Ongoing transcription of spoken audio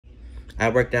I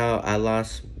worked out. I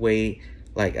lost weight,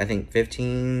 like, I think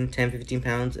 15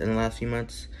 pounds in the last few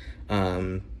months.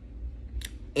 And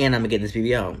I'm gonna get this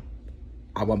BBL.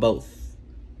 I want both.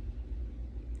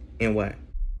 And what?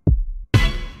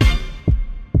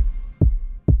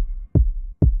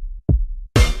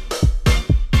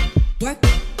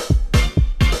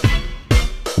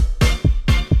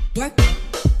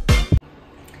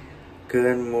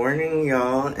 Good morning,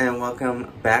 y'all, and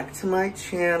welcome back to my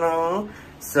channel.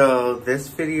 So this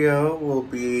video will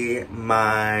be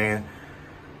my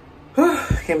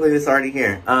I can't believe it's already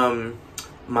here.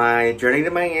 My journey to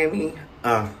Miami.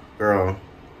 Girl,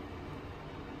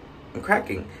 I'm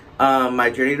cracking. My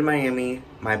journey to Miami.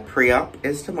 My pre-op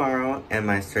is tomorrow, and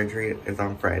my surgery is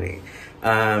on Friday.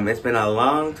 It's been a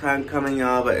long time coming,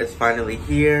 y'all, but it's finally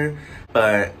here.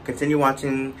 But continue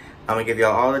watching. I'm gonna give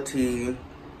y'all all the tea.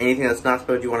 Anything that's not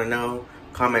spilled you want to know,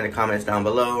 comment in the comments down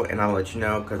below, and I'll let you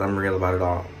know because I'm real about it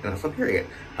all. And that's a period.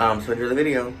 So enjoy the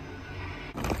video.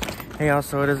 Hey y'all,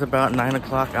 so it is about 9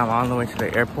 o'clock. I'm on the way to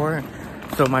the airport.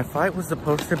 So my flight was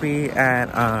supposed to be at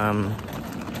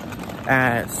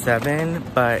 7,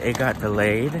 but it got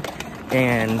delayed.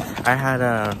 And I had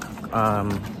a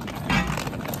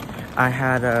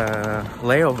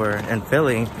layover in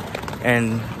Philly,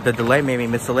 and the delay made me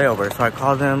miss the layover. So I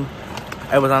called them.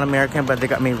 It was on American, but they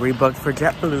got me rebooked for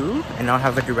JetBlue, and I'll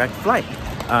have a direct flight.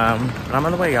 But I'm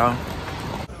on the way, y'all.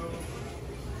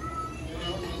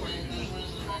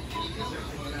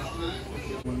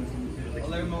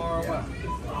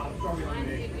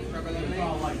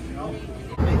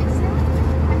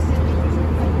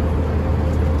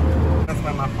 That's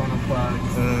why my phone unplugged.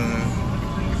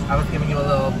 I was giving you a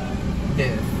little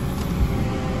diss.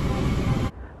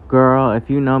 Girl, if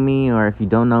you know me or if you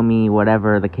don't know me,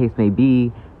 whatever the case may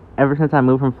be, ever since I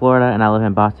moved from Florida and I live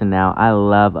in Boston now, I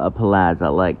love a plaza.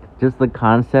 Like, just the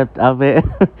concept of it.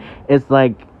 It's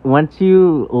like, once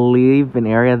you leave an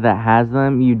area that has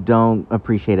them, you don't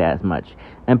appreciate it as much.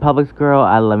 And Publix, girl,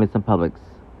 I love me some Publix.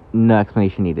 No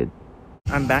explanation needed.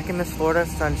 I'm back in this Florida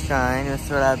sunshine. It's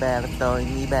Florida bad,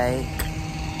 throwing me back.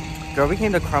 Girl, we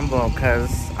came to Crumble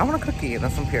because I want a cookie.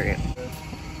 That's some period.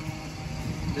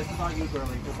 This is on you,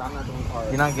 girlie, because I'm not doing cards.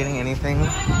 You're not getting anything?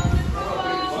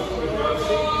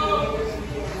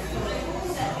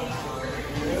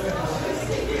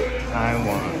 I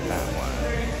want that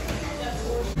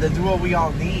one. The duo we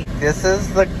all need. This is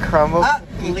the crumble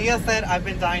cookie. Leah said I've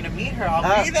been dying to meet her.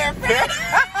 I'll be there.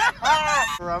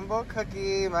 Crumble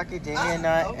cookie, macadamia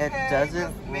nut. Okay, It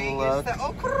doesn't look...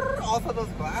 Also those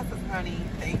glasses, honey.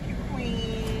 Thank you,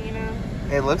 queen.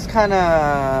 It looks kind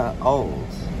of old.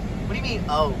 What do you mean,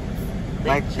 oh?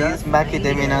 Like, these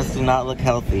macadamia nuts do not look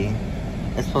healthy.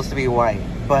 It's supposed to be white.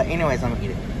 But anyways, I'm gonna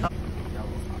eat it.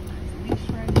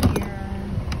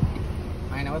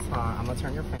 I know it's hot. I'm gonna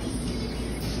turn your face.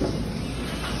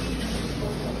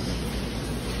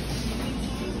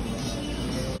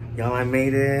 Y'all, I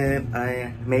made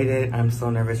it. I'm so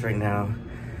nervous right now.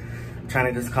 I'm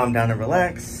trying to just calm down and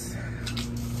relax.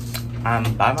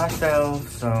 I'm by myself,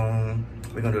 so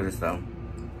we're gonna do this though.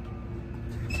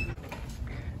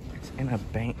 It's in a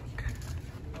bank.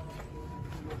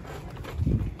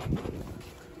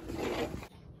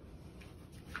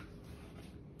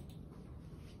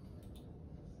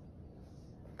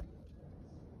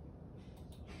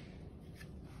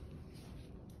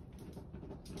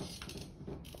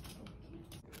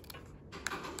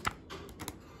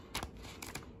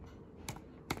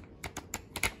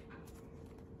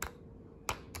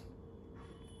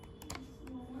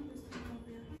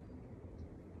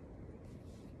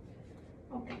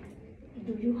 Okay.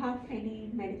 Do you have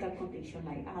any medical condition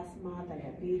like asthma,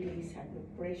 diabetes, high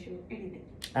blood pressure, anything?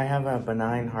 I have a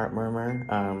benign heart murmur,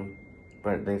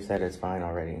 but they've said it's fine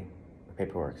already. The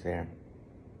paperwork's there.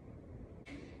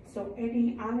 So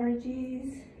any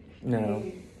allergies? No.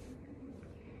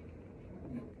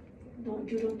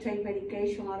 You don't take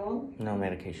medication at all? No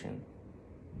medication.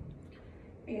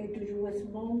 Do you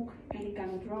smoke any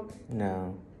kind of drugs?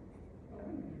 No.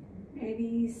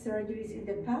 Any surgeries in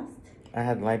the past? I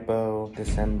had lipo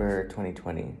December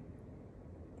 2020.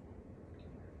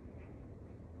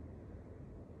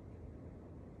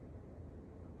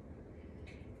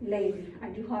 Lady, are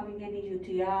you having any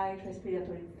UTI,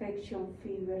 respiratory infection,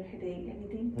 fever, headache,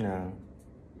 anything? No.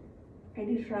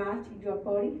 Any rash in your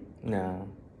body? No.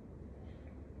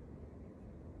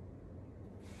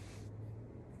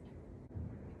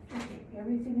 Okay,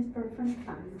 everything is perfectly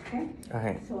fine, okay?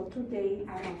 Okay. So today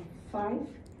around 5,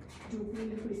 you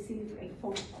will receive a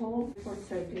phone call for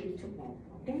surgery tomorrow,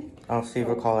 okay? I'll see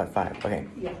a call at 5. Okay.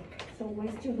 Yeah. So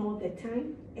once you know the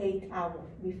time, 8 hours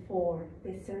before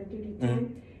the surgery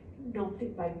time,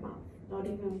 nothing by mouth. not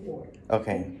even water.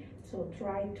 Okay. So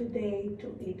try today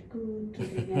to eat good, to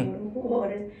drink a lot of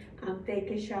water, and take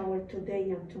a shower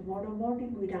today and tomorrow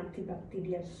morning with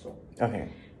antibacterial soap. Okay.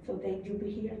 So then you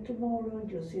be here tomorrow,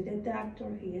 you see the doctor,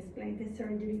 he explains the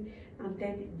surgery, and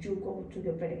then you go to the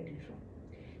operating room.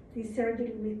 This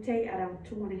surgery will take around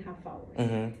 2.5 hours.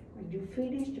 When you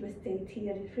finish, you stay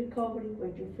here in recovery.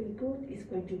 When you feel good, it's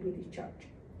going to be discharged.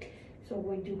 So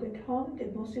when you get home, the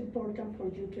most important for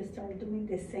you to start doing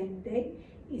the same day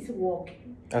is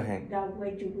walking. Okay. That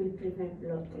way you will prevent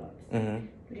blood clots.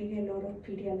 Drink a lot of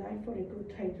Pedialyte for a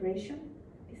good hydration,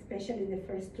 especially the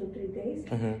first 2-3 days,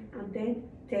 and then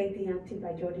take the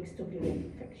antibiotics to prevent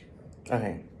infection.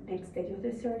 Okay. Next day of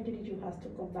the surgery, you have to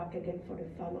come back again for a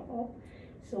follow-up.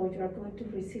 So you are going to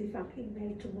receive an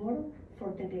email tomorrow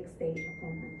for the next day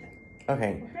appointment time.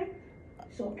 Okay. Okay?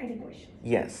 So any questions?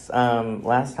 Yes.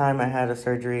 Last time I had a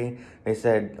surgery, they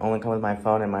said only come with my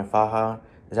phone and my faja.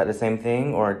 Is that the same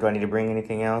thing, or do I need to bring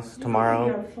anything else tomorrow?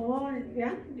 Your phone,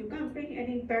 yeah. You can bring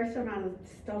any personal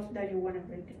stuff that you want to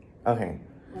bring. Okay.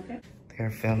 Okay.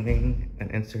 They're filming an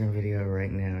Instagram video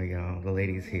right now, y'all. The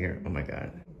lady's here. Oh my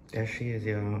God. There she is,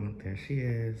 y'all. There she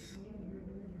is.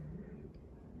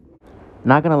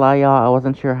 Not gonna lie, y'all, I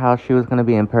wasn't sure how she was gonna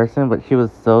be in person, but she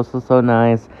was so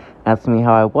nice, asking me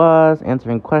how I was,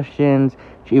 answering questions.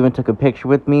 She even took a picture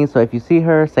with me, so if you see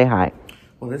her, say hi.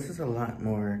 Well, this is a lot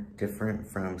more different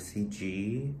from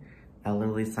CG. I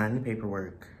literally signed the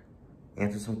paperwork,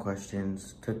 answered some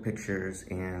questions, took pictures,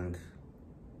 and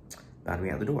about to be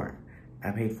out the door.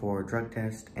 I paid for a drug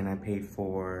test, and I paid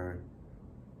for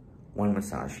 1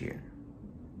 massage here.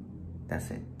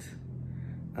 That's it.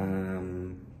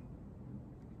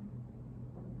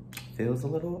 Feels a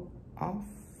little off,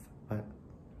 but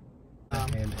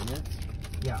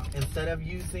yeah, instead of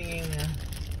using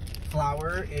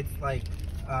flour, it's like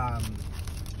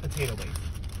potato base.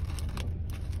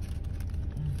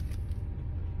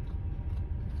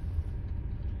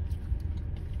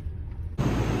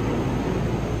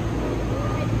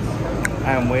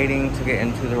 I'm waiting to get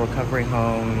into the recovery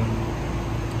home.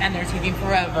 And they're taking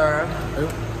forever.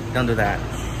 Oop, don't do that.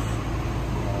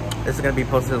 This is gonna be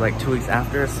posted like 2 weeks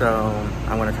after, so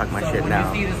I'm gonna talk my shit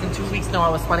now. When you see this in 2 weeks, no, I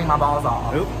was sweating my balls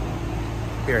off. Oop.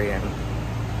 Period.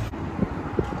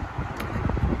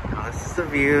 Oh, this is the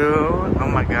view. Oh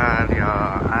my God,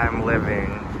 y'all. I'm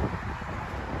living.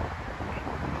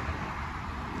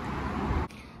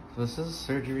 So this is a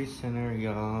surgery center,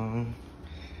 y'all.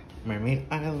 Mermaid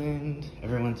Island.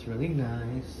 Everyone's really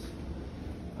nice.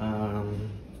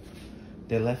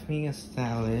 They left me a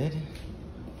salad.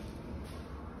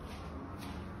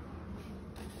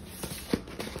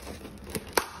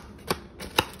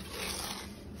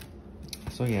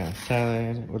 So yeah,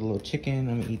 salad with a little chicken.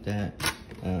 I'm gonna eat that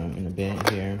in a bit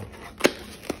here.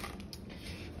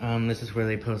 This is where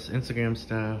they post Instagram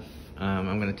stuff.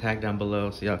 I'm gonna tag down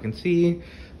below so y'all can see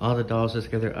all the dolls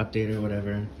just get their update or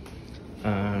whatever.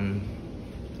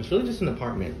 It's really just an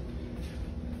apartment.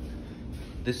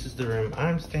 This is the room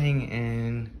I'm staying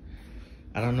in.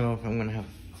 I don't know if I'm gonna have,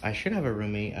 I should have a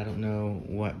roommate. I don't know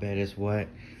what bed is what.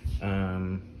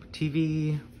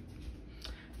 TV.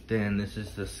 Then this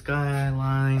is the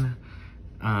skyline.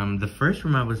 The first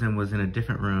room I was in a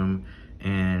different room,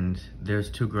 and there's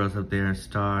 2 girls up there,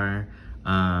 Star,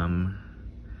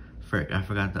 frick, I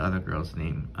forgot the other girl's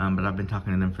name, but I've been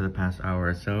talking to them for the past hour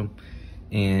or so,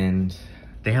 and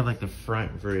they have like the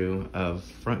front view of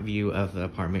the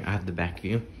apartment. I have the back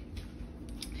view.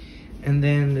 And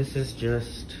then this is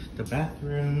just the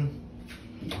bathroom.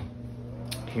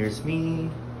 Here's me.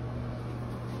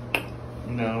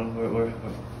 You know,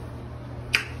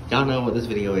 y'all know what this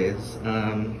video is.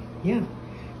 Yeah,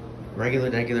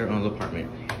 regular old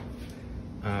apartment.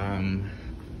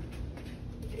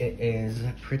 It is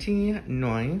pretty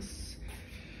nice.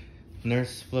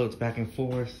 Nurse floats back and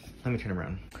forth. Let me turn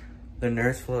around. The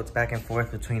nurse floats back and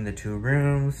forth between the 2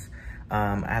 rooms.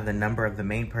 I have the number of the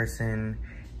main person,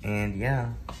 and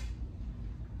yeah,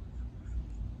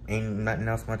 ain't nothing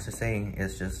else much to say.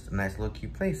 It's just a nice little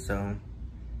cute place. So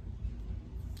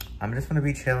I'm just gonna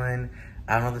be chilling.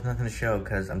 I don't know if there's nothing to show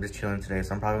because I'm just chilling today,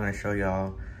 so I'm probably gonna show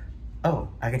y'all. Oh,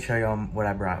 I can show y'all what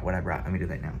I brought. Let me do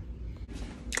that now.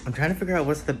 I'm trying to figure out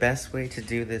what's the best way to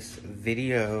do this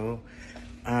video.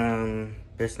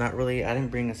 There's not really, I didn't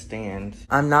bring a stand.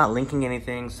 I'm not linking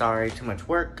anything, sorry, too much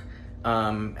work.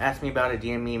 Ask me about it,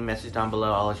 DM me, message down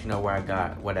below, I'll let you know where I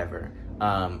got whatever. Well,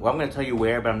 I'm gonna tell you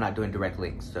where, but I'm not doing direct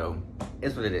links, so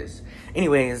it's what it is.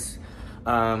 Anyways,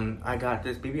 I got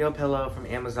this BBL pillow from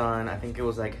Amazon. I think it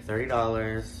was like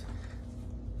 $30.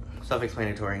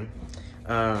 Self-explanatory.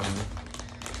 The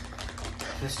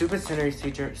stupid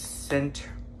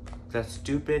the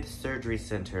stupid surgery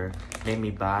center made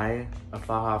me buy a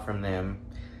faja from them.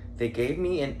 They gave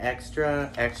me an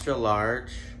extra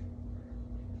large,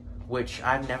 which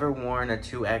I've never worn a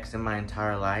 2X in my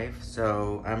entire life,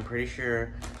 so I'm pretty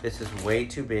sure this is way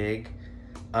too big.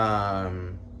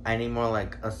 I need more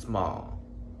like a small,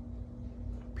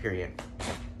 period.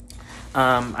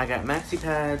 I got maxi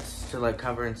pads to like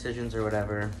cover incisions or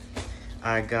whatever.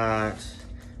 I got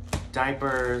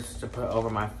diapers to put over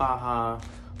my faja,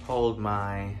 hold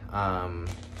my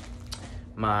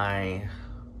my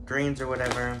drains or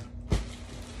whatever.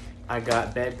 I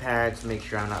got bed pads to make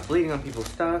sure I'm not bleeding on people's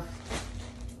stuff.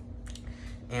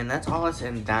 And that's all that's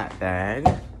in that bag.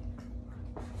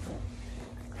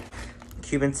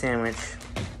 Cuban sandwich.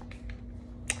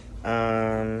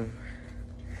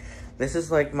 This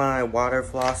is like my water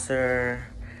flosser.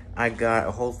 I got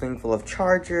a whole thing full of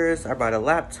chargers. I bought a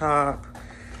laptop.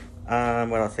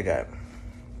 What else I got?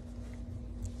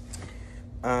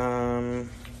 I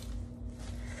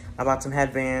bought some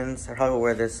headbands. I probably will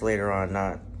wear this later on,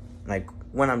 not like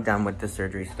when I'm done with the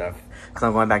surgery stuff, because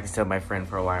I'm going back to stay with my friend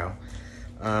for a while.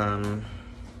 I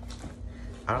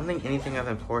don't think anything of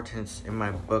importance in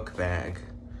my book bag.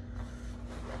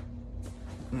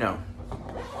 No.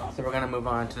 So we're gonna move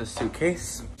on to the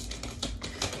suitcase.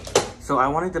 So I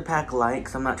wanted to pack light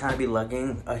because I'm not trying to be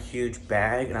lugging a huge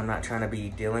bag, and I'm not trying to be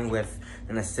dealing with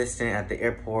an assistant at the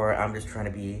airport. I'm just trying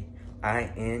to be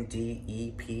independent.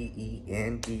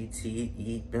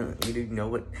 You know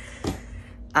what?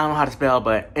 I don't know how to spell,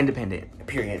 but independent,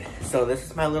 period. So this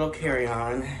is my little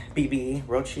carry-on, BB,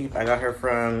 real cheap. I got her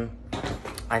from,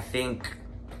 I think,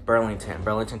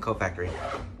 Burlington Coat Factory.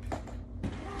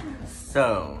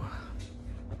 So,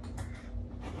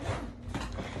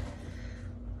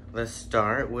 let's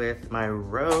start with my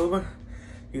robe.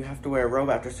 You have to wear a robe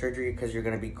after surgery because you're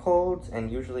gonna be cold, and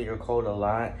usually you're cold a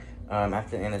lot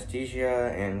after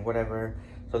anesthesia and whatever.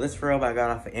 So this robe I got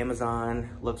off of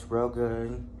Amazon, looks real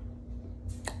good.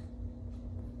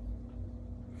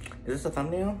 Is this a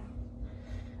thumbnail?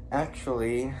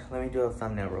 Actually, let me do a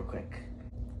thumbnail real quick.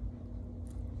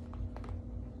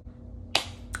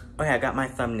 Okay, I got my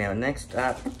thumbnail. Next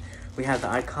up, we have the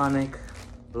iconic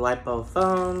lipo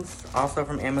phones, also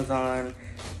from Amazon.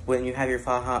 When you have your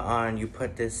faja on, you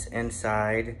put this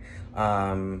inside.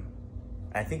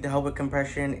 I think to help with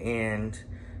compression and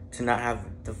to not have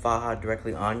the faja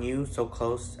directly on you so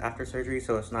close after surgery,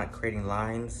 so it's not creating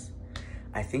lines.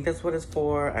 I think that's what it's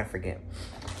for, I forget.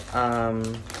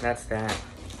 That's that.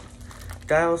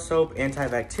 Dial soap,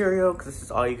 antibacterial, because this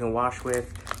is all you can wash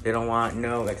with. They don't want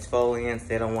no exfoliants,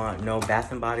 they don't want no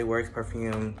Bath and Body Works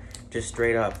perfume, just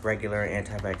straight up regular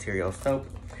antibacterial soap.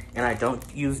 And I don't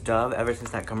use Dove ever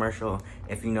since that commercial.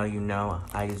 If you know, you know,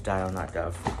 I use Dial, not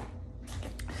Dove.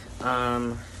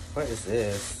 What is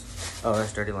this? Oh,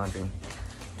 that's dirty laundry.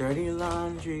 Dirty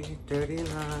laundry, dirty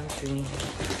laundry.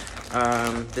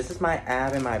 This is my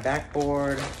ab and my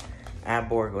backboard. Ab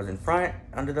board goes in front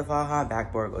under the faja,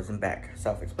 backboard goes in back.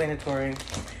 Self-explanatory.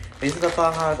 These are the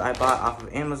fajas I bought off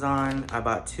of Amazon. I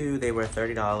bought two, they were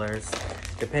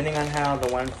 $30. Depending on how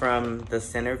the one from the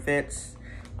center fits,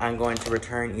 I'm going to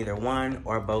return either one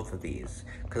or both of these.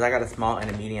 Because I got a small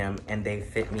and a medium and they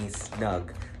fit me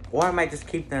snug. Or I might just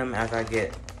keep them as I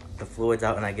get the fluids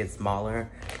out and I get smaller.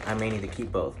 I may need to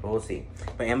keep both, but we'll see.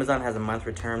 But Amazon has a month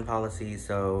return policy,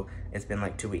 so it's been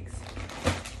like 2 weeks.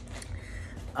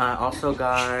 I also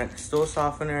got stool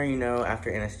softener. You know,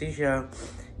 after anesthesia,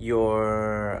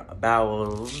 your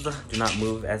bowels do not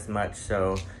move as much,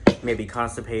 so you may be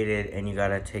constipated and you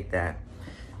gotta take that.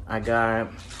 I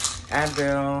got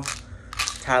Advil,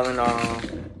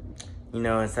 Tylenol, you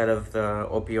know, instead of the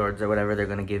opioids or whatever they're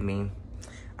gonna give me.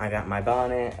 I got my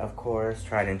bonnet, of course,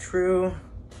 tried and true.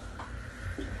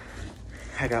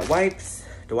 I got wipes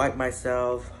to wipe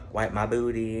myself, wipe my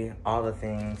booty, all the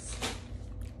things.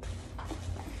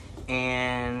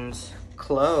 And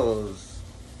clothes.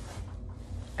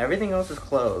 Everything else is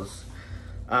clothes.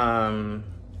 I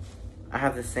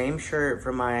have the same shirt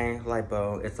for my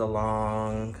lipo. It's a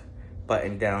long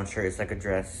button down shirt. It's like a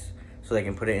dress, so they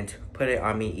can put it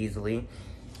on me easily.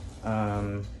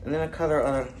 And then a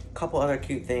couple other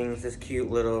cute things. This cute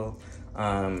little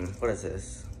what is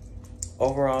this?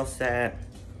 Overall set.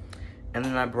 And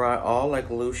then I brought all like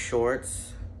loose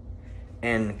shorts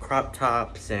and crop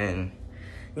tops and,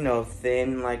 you know,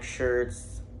 thin like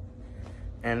shirts.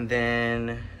 And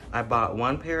then I bought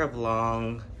one pair of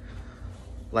long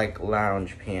like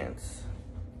lounge pants.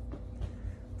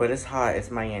 But it's hot, it's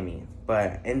Miami.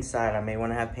 But inside I may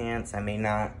want to have pants, I may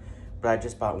not. But I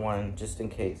just bought one just in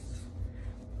case.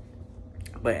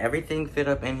 But everything fit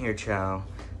up in here, chow.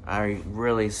 I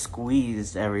really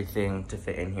squeezed everything to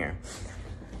fit in here.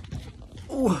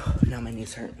 Ooh, now my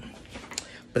knees hurt.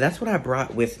 But that's what I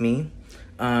brought with me.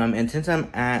 And since I'm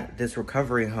at this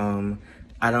recovery home,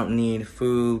 I don't need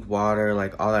food, water,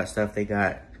 like all that stuff they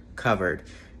got covered.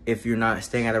 If you're not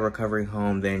staying at a recovery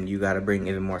home, then you gotta bring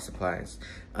even more supplies.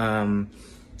 But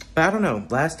I don't know,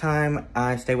 last time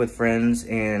I stayed with friends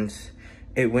and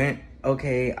it went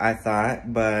okay, I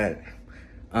thought, but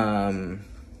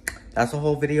that's a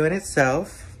whole video in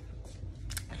itself.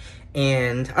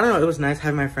 And I don't know, it was nice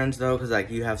having my friends though, because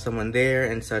like you have someone there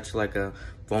in such like a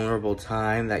vulnerable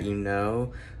time that you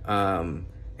know, and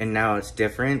now it's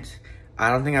different. I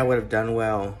don't think I would have done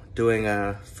well doing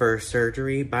a first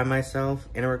surgery by myself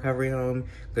in a recovery home,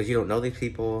 because you don't know these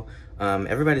people.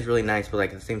 Everybody's really nice, but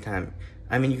like at the same time,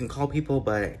 I mean, you can call people,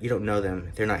 but you don't know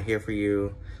them. They're not here for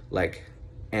you, like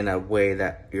in a way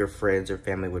that your friends or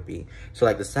family would be. So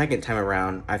like the second time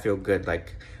around, I feel good.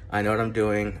 Like I know what I'm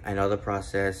doing. I know the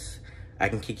process. I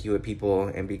can kick you with people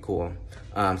and be cool.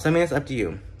 So I mean, it's up to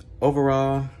you.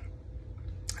 Overall,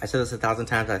 I said this 1,000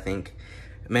 times, I think.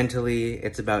 Mentally,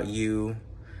 it's about you.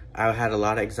 I had a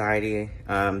lot of anxiety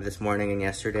this morning and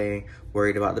yesterday,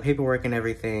 worried about the paperwork and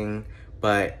everything,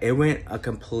 but it went a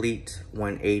complete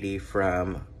 180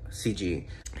 from CG.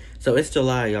 So it's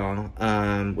July,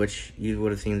 y'all, which you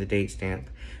would have seen the date stamp.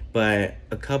 But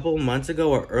a couple months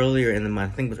ago or earlier in the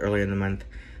month, I think it was earlier in the month,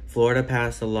 Florida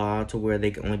passed a law to where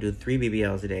they can only do 3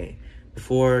 BBLs a day.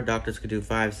 Before, doctors could do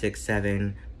 5, 6,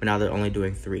 7, but now they're only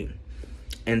doing 3.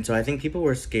 And so I think people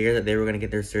were scared that they were going to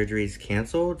get their surgeries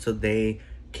canceled, so they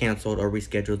canceled or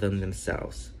rescheduled them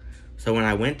themselves. So when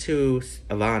I went to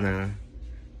Avana,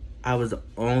 I was the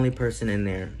only person in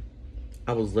there.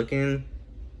 I was looking,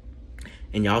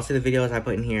 and y'all see the videos I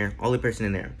put in here, only person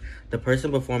in there. The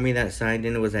person before me that signed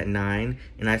in was at 9,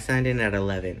 and I signed in at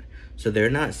 11. So they're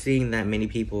not seeing that many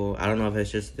people. I don't know if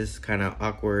it's just this kind of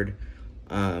awkward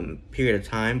period of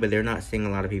time, but they're not seeing a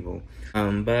lot of people.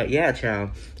 But yeah,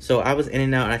 child. So I was in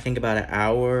and out, I think about an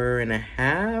hour and a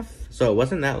half. So it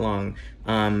wasn't that long.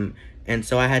 And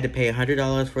so I had to pay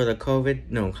 $100 for the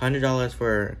 $100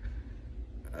 for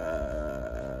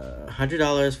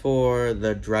 $100 for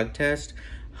the drug test,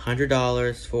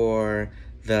 $100 for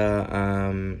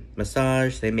the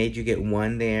massage. They made you get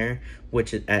one there,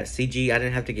 which at CG I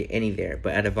didn't have to get any there,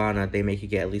 but at Avana they make you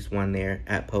get at least one there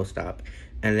at post-op.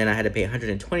 And then I had to pay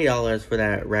 $120 for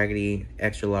that raggedy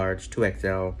extra large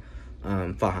 2XL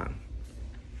faja.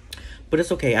 But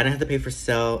it's okay, I didn't have to pay for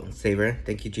Cell Saver,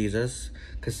 thank you Jesus,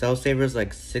 because Cell Saver is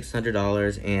like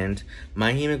 $600 and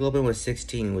my hemoglobin was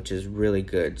 16, which is really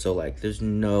good. So like there's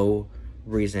no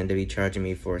reason to be charging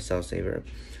me for Cell Saver.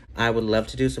 I would love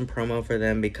to do some promo for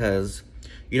them because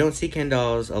you don't see Ken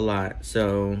dolls a lot.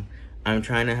 So I'm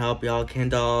trying to help y'all Ken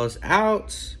dolls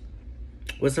out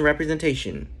with some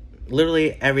representation.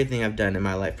 Literally everything I've done in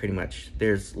my life, pretty much,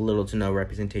 there's little to no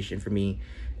representation for me.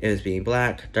 It was being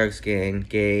black, dark skin,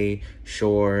 gay,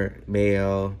 short,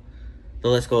 male, the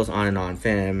list goes on and on,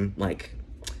 femme, like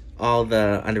all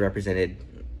the underrepresented,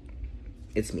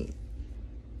 it's me.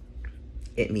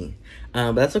 Me.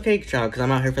 But that's okay, child, because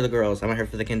I'm out here for the girls. I'm out here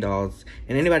for the Ken dolls.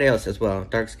 And anybody else as well.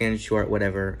 Dark skin, short,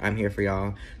 whatever. I'm here for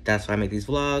y'all. That's why I make these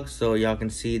vlogs, so y'all can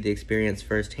see the experience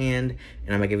firsthand.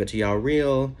 And I'm going to give it to y'all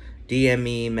real. DM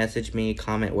me, message me,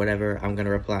 comment, whatever. I'm going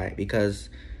to reply. Because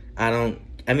I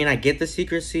get the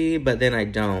secrecy, but then I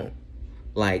don't.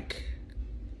 Like,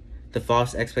 the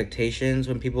false expectations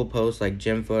when people post, like,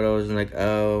 gym photos and like,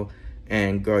 oh,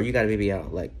 and girl, you got a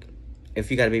BBL. Like, if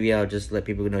you got a BBL, just let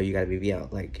people know you got a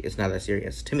BBL. Like, it's not that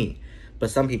serious to me. But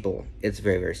some people, it's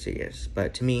very, very serious.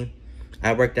 But to me,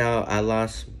 I worked out. I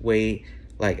lost weight,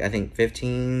 like, I think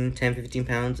 10, 15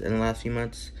 pounds in the last few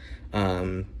months.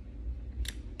 And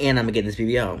I'm going to get this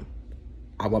BBL.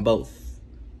 I want both.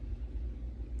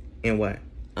 And what?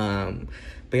 But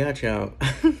yeah, child.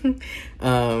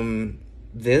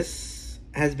 This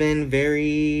has been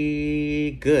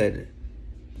very good.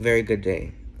 Very good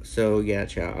day. So, yeah,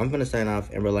 child, I'm gonna sign off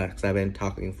and relax. I've been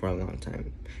talking for a long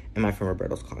time. And my friend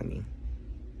Roberto's calling me.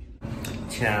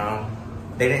 Ciao.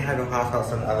 They didn't have no hot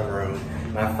sauce in the other room.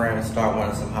 My friend Star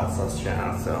wanted some hot sauce,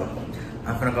 child. So,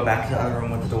 I'm gonna go back to the other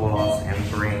room with the walls and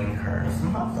bring her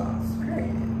some hot sauce. Great.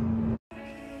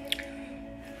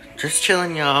 Just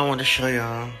chilling, y'all. I want to show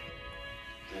y'all.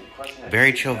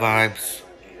 Very chill vibes.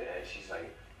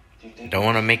 Don't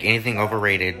want to make anything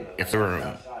overrated. It's a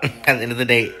room. At the end of the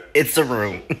day, it's a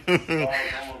room.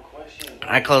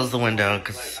 I closed the window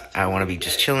because I want to be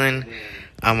just chilling.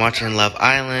 I'm watching Love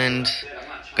Island.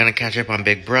 Gonna catch up on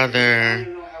Big Brother.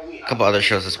 A couple other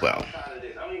shows as well.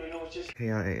 Okay,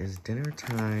 y'all, it is dinner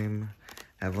time.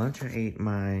 At lunch, I ate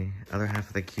my other half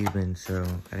of the Cuban, so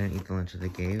I didn't eat the lunch that they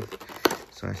gave.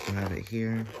 So I still have it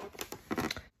here.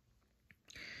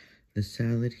 The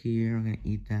salad here, I'm gonna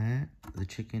eat that. The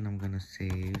chicken, I'm gonna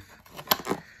save,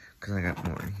 because I got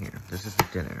more in here. This is the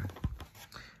dinner.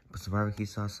 Put some barbecue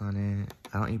sauce on it.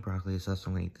 I don't eat broccoli sauce, so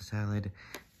I'm gonna eat the salad.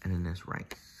 And then this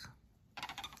rice.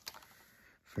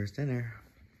 First dinner.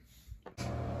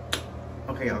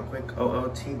 Okay, y'all, quick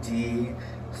OOTD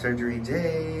surgery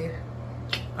day.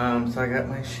 So I got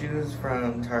my shoes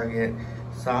from Target,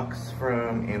 socks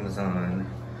from Amazon,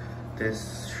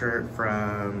 this shirt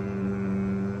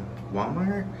from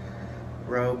Walmart,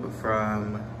 robe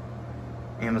from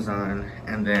Amazon,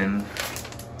 and then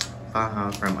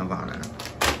faja from Avana.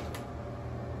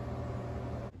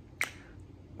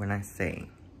 When I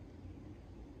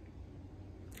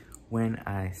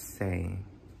say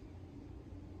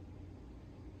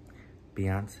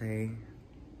Beyonce,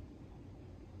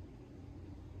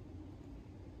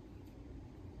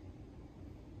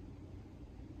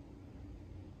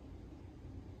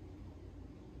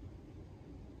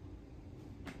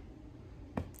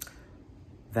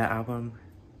 that album,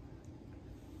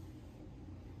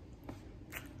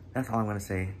 that's all I'm gonna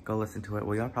say. Go listen to it.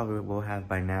 Well, y'all probably will have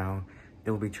by now.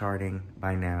 It will be charting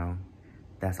by now.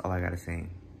 That's all I gotta say.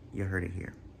 You heard it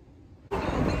here.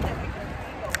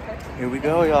 Here we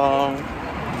go, y'all.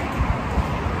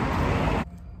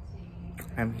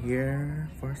 I'm here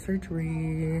for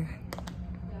surgery.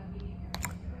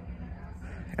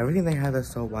 Everything they have is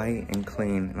so white and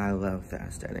clean, and I love the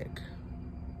aesthetic.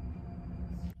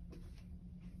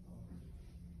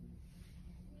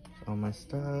 All my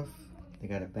stuff. They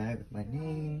got a bag with my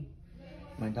name,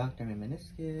 my doctor,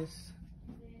 Mameniskis.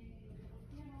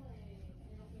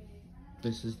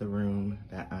 This is the room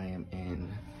that I am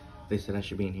in. They said I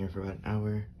should be in here for about an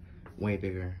hour. Way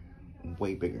bigger than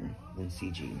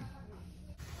CG.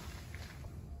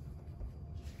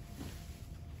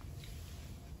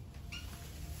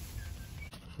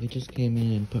 They just came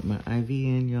in and put my IV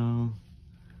in, y'all.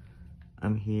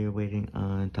 I'm here waiting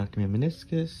on Dr.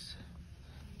 Mameniskis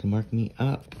to mark me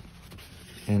up,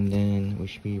 and then we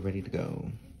should be ready to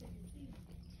go.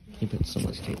 He put so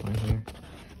much tape on here.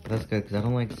 But that's good, because I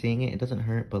don't like seeing it. It doesn't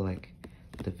hurt, but like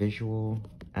the visual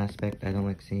aspect I don't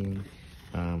like seeing.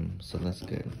 So that's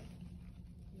good.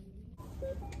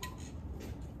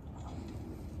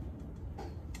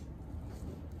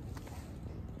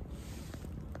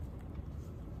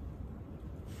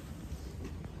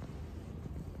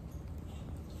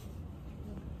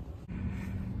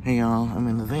 Hey y'all, I'm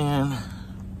in the van.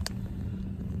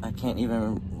 I can't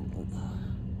even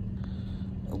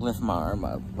lift my arm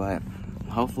up, but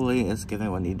hopefully it's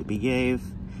giving what need to be gave.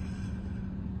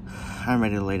 I'm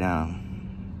ready to lay down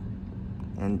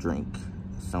and drink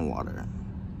some water.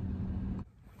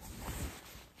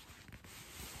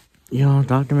 Y'all,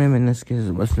 Dr.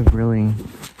 Mameniskis must have really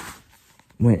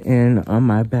went in on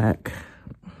my back.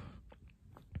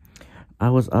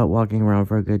 I was up walking around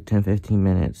for a good 10-15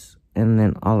 minutes, and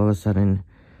then all of a sudden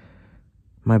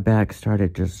my back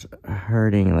started just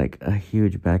hurting, like a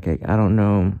huge backache. I don't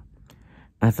know.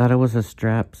 I thought it was the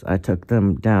straps. I took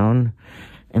them down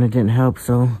and it didn't help,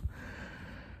 so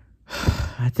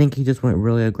I think he just went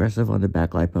really aggressive on the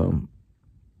back lipo,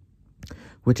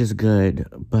 which is good,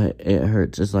 but it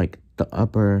hurts. It's like the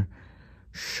upper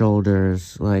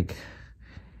shoulders, like,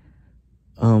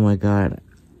 oh my God.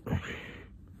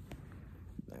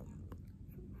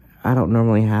 I don't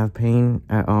normally have pain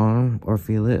at all or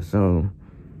feel it, so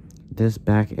this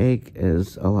backache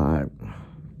is a lot.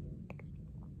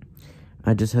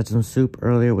 I just had some soup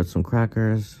earlier with some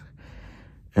crackers,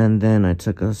 and then I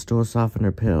took a stool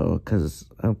softener pill because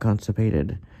I'm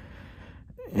constipated.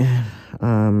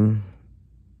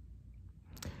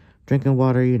 Drinking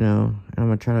water, you know. I'm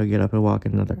gonna try to get up and walk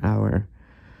in another hour.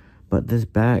 But this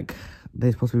back,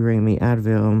 they're supposed to be bringing me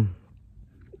Advil,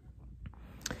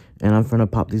 and I'm gonna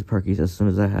pop these Perkies as soon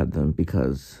as I have them,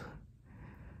 because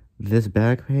this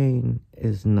back pain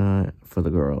is not for the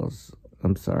girls.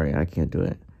 I'm sorry, I can't do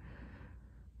it.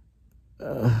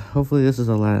 Hopefully this is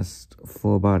the last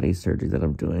full body surgery that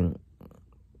I'm doing.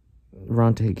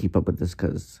 Ronte, keep up with this,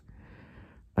 because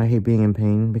I hate being in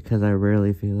pain because I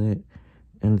rarely feel it,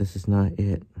 and this is not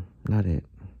it. Not it.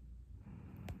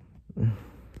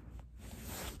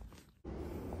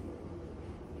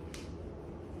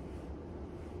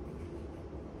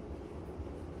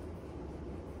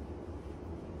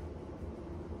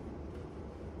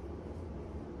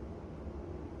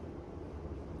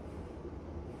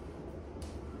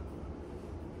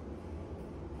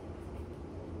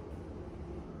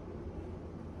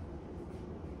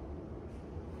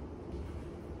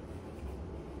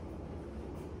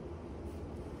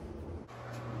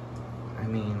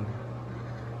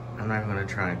 gonna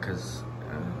try because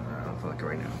I don't feel like it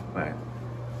right now. But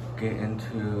get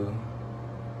into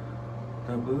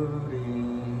the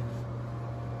booty.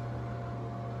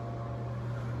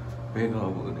 Big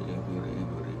ol' booty, booty,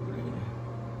 booty, booty.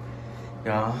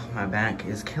 Y'all, my back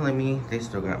is killing me. They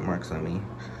still got marks on me.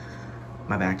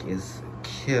 My back is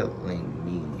killing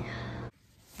me.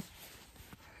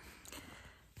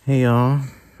 Hey y'all,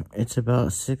 it's about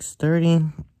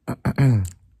 6:30.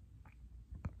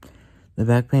 The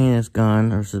back pain is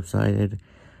gone or subsided.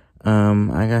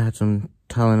 I had some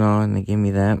Tylenol and they gave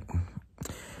me that.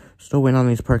 Still waiting on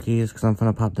these Perkies because I'm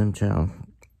gonna pop them chow.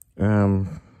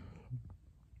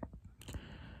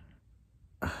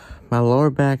 My lower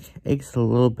back aches a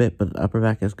little bit, but the upper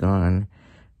back is gone.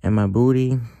 And my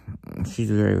booty,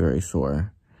 she's very, very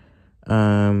sore.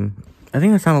 I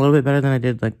think I sound a little bit better than I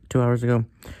did like 2 hours ago.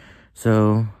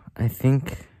 So I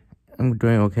think I'm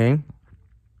doing okay.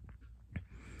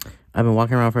 I've been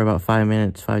walking around for about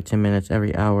 5-10 minutes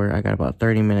every hour. I got about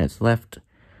 30 minutes left.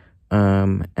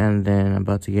 And then I'm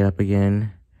about to get up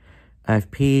again.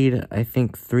 I've peed, I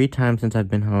think, 3 times since I've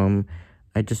been home.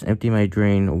 I just emptied my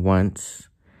drain once.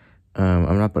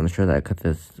 I'm not going to show that I cut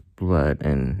this blood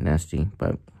and nasty,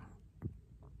 but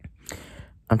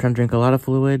I'm trying to drink a lot of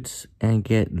fluids and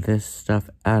get this stuff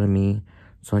out of me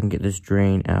so I can get this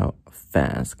drain out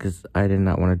fast because I did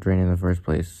not want to drain in the first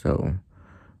place, so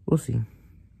we'll see.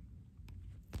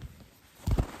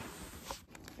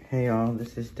 Hey y'all,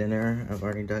 this is dinner. I've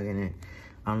already dug in it.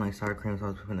 I don't like sour cream, so I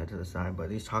was putting that to the side, but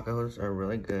these tacos are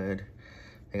really good.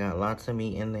 They got lots of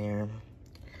meat in there.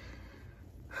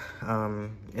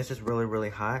 It's just really, really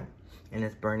hot, and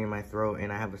it's burning my throat,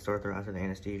 and I have a sore throat after the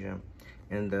anesthesia,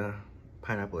 and the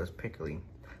pineapple is pickly,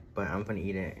 but I'm gonna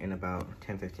eat it in about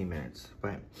 10-15 minutes.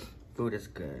 But food is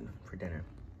good for dinner.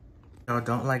 No,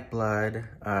 don't like blood.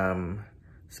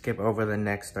 Skip over the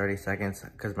next 30 seconds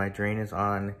because my drain is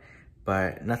on,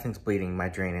 but nothing's bleeding. My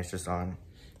drain is just on.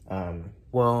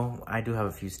 Well, I do have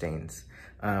a few stains.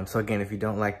 So again, if you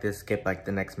don't like this, skip like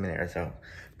the next minute or so.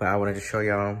 But I wanted to show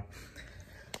y'all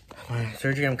my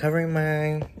surgery. I'm covering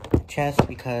my chest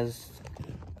because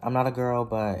I'm not a girl,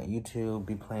 but you two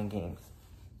be playing games.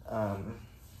 I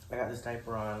got this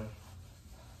diaper on,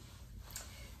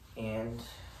 and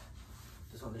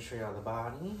just wanted to show y'all the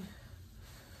body.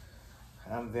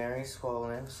 I'm very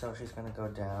swollen, so she's gonna go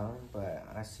down, but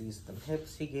I see some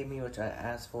hips he gave me, which I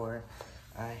asked for.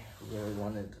 I really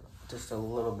wanted just a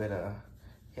little bit of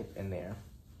hip in there.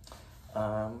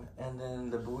 And then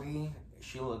the booty,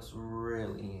 she looks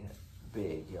really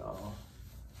big, y'all.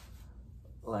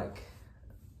 Like,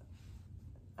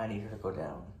 I need her to go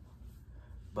down.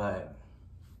 But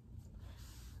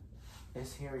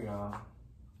it's here, y'all.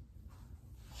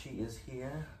 She is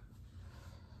here.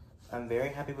 I'm very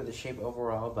happy with the shape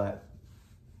overall, but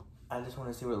I just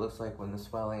want to see what it looks like when the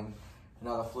swelling and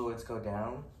all the fluids go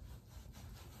down.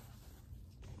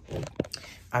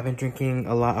 I've been drinking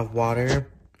a lot of water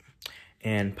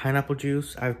and pineapple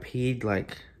juice. I've peed,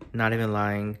 like, not even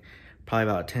lying, probably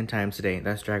about 10 times a day.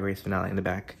 That's Drag Race finale in the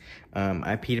back.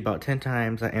 I peed about 10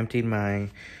 times. I emptied my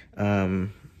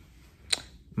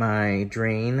my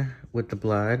drain with the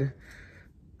blood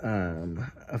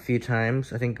a few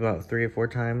times. I think about 3 or 4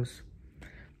 times.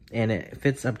 And it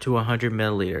fits up to 100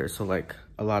 milliliters. So, like,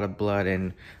 a lot of blood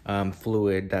and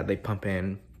fluid that they pump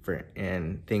in for,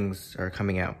 and things are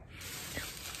coming out.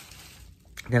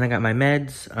 Then I got my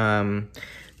meds.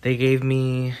 They gave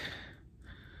me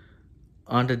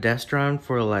Ondodestron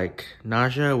for like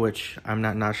nausea, which I'm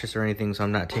not nauseous or anything, so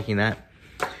I'm not taking that.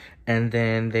 And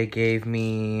then they gave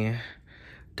me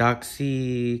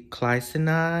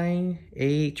doxycycline,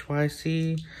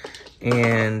 AHYC,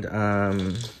 and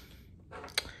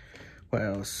what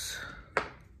else?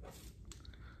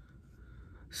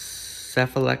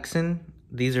 Cephalexin.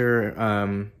 These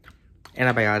are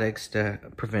antibiotics to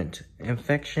prevent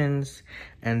infections.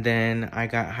 And then I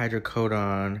got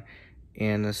hydrocodone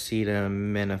and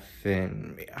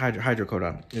acetaminophen.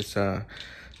 Hydrocodone. It's a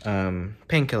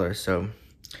painkiller. So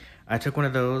I took one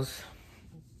of those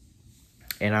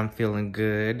and I'm feeling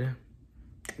good,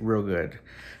 real good.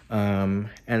 And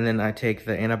then I take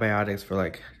the antibiotics for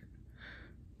like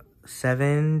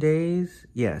 7 days.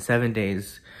 Yeah, 7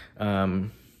 days to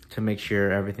make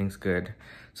sure everything's good.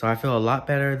 So I feel a lot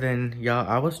better than y'all.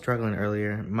 I was struggling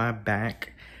earlier. My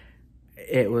back,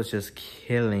 it was just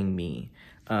killing me.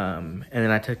 And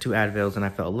then I took 2 Advils and I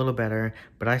felt a little better,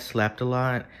 but I slept a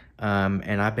lot.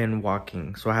 And I've been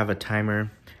walking. So I have a timer,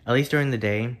 at least during the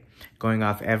day, going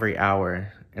off every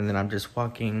hour. And then I'm just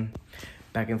walking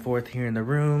back and forth here in the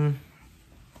room.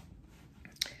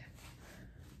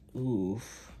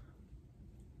 Oof.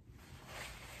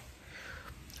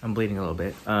 I'm bleeding a little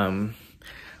bit.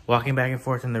 Walking back and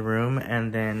forth in the room,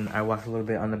 and then I walked a little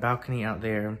bit on the balcony out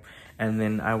there, and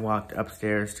then I walked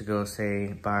upstairs to go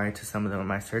say bye to some of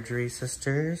my surgery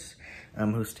sisters,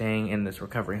 who's staying in this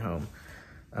recovery home.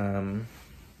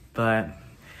 But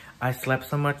I slept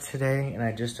so much today, and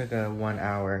I just took a 1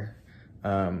 hour.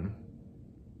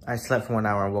 I slept for 1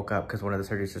 hour and woke up because one of the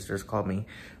surgery sisters called me.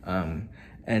 And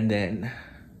then,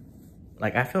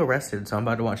 like, I feel rested, so I'm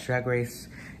about to watch Drag Race,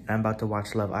 and I'm about to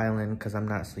watch Love Island because I'm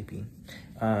not sleepy.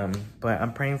 But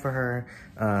I'm praying for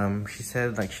her. She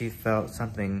said, like, she felt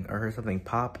something, or heard something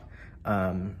pop.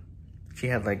 She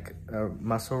had, like, a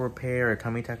muscle repair or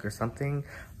tummy tuck or something.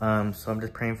 So I'm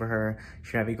just praying for her.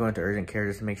 She might be going to urgent care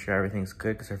just to make sure everything's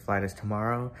good because her flight is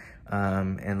tomorrow.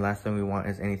 And last thing we want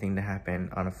is anything to happen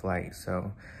on a flight.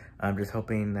 So I'm just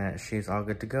hoping that she's all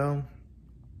good to go.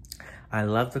 I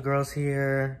love the girls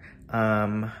here.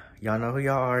 Y'all know who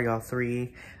y'all are, y'all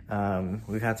three.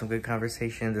 We've had some good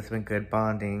conversations. It's been good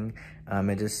bonding,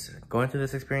 and just going through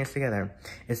this experience together.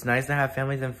 It's nice to have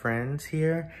families and friends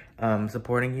here,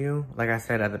 supporting you, like I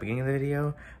said at the beginning of the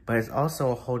video, but it's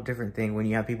also a whole different thing when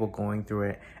you have people going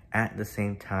through it at the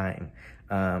same time,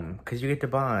 because you get to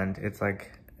bond. It's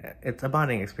like, it's a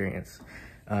bonding experience.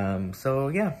 So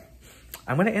yeah,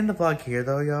 I'm gonna end the vlog here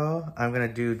though, y'all. I'm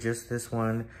gonna do just this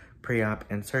one pre-op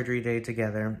and surgery day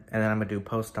together, and then I'm gonna do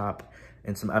post-op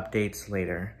and some updates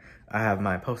later. I have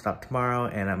my post-op tomorrow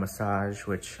and a massage,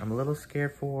 which I'm a little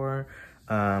scared for,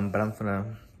 but I'm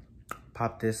gonna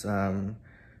pop this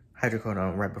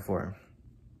hydrocodone right before.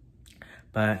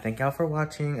 But thank y'all for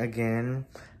watching again.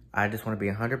 I just want to be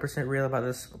 100% real about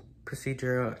this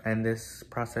procedure and this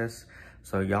process,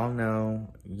 so y'all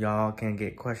know, y'all can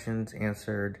get questions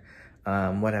answered,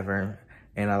 whatever.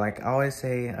 And I always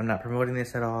say, I'm not promoting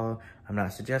this at all. I'm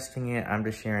not suggesting it. I'm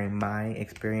just sharing my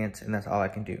experience, and that's all I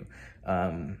can do.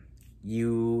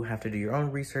 You have to do your own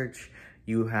research.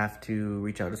 You have to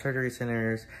reach out to surgery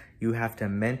centers. You have to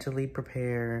mentally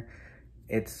prepare.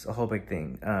 It's a whole big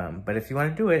thing. But if you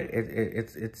want to do it,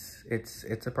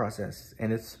 it's a process,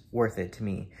 and it's worth it to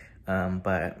me.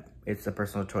 But it's a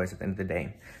personal choice at the end of the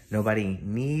day. Nobody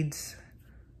needs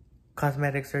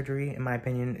cosmetic surgery, in my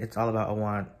opinion. It's all about a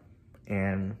want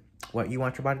and what you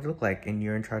want your body to look like, and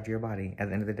you're in charge of your body at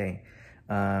the end of the day.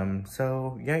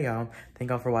 So yeah, y'all,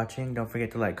 thank y'all for watching. Don't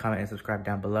forget to like, comment, and subscribe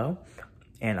down below,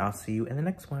 and I'll see you in the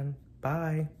next one.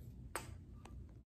 Bye.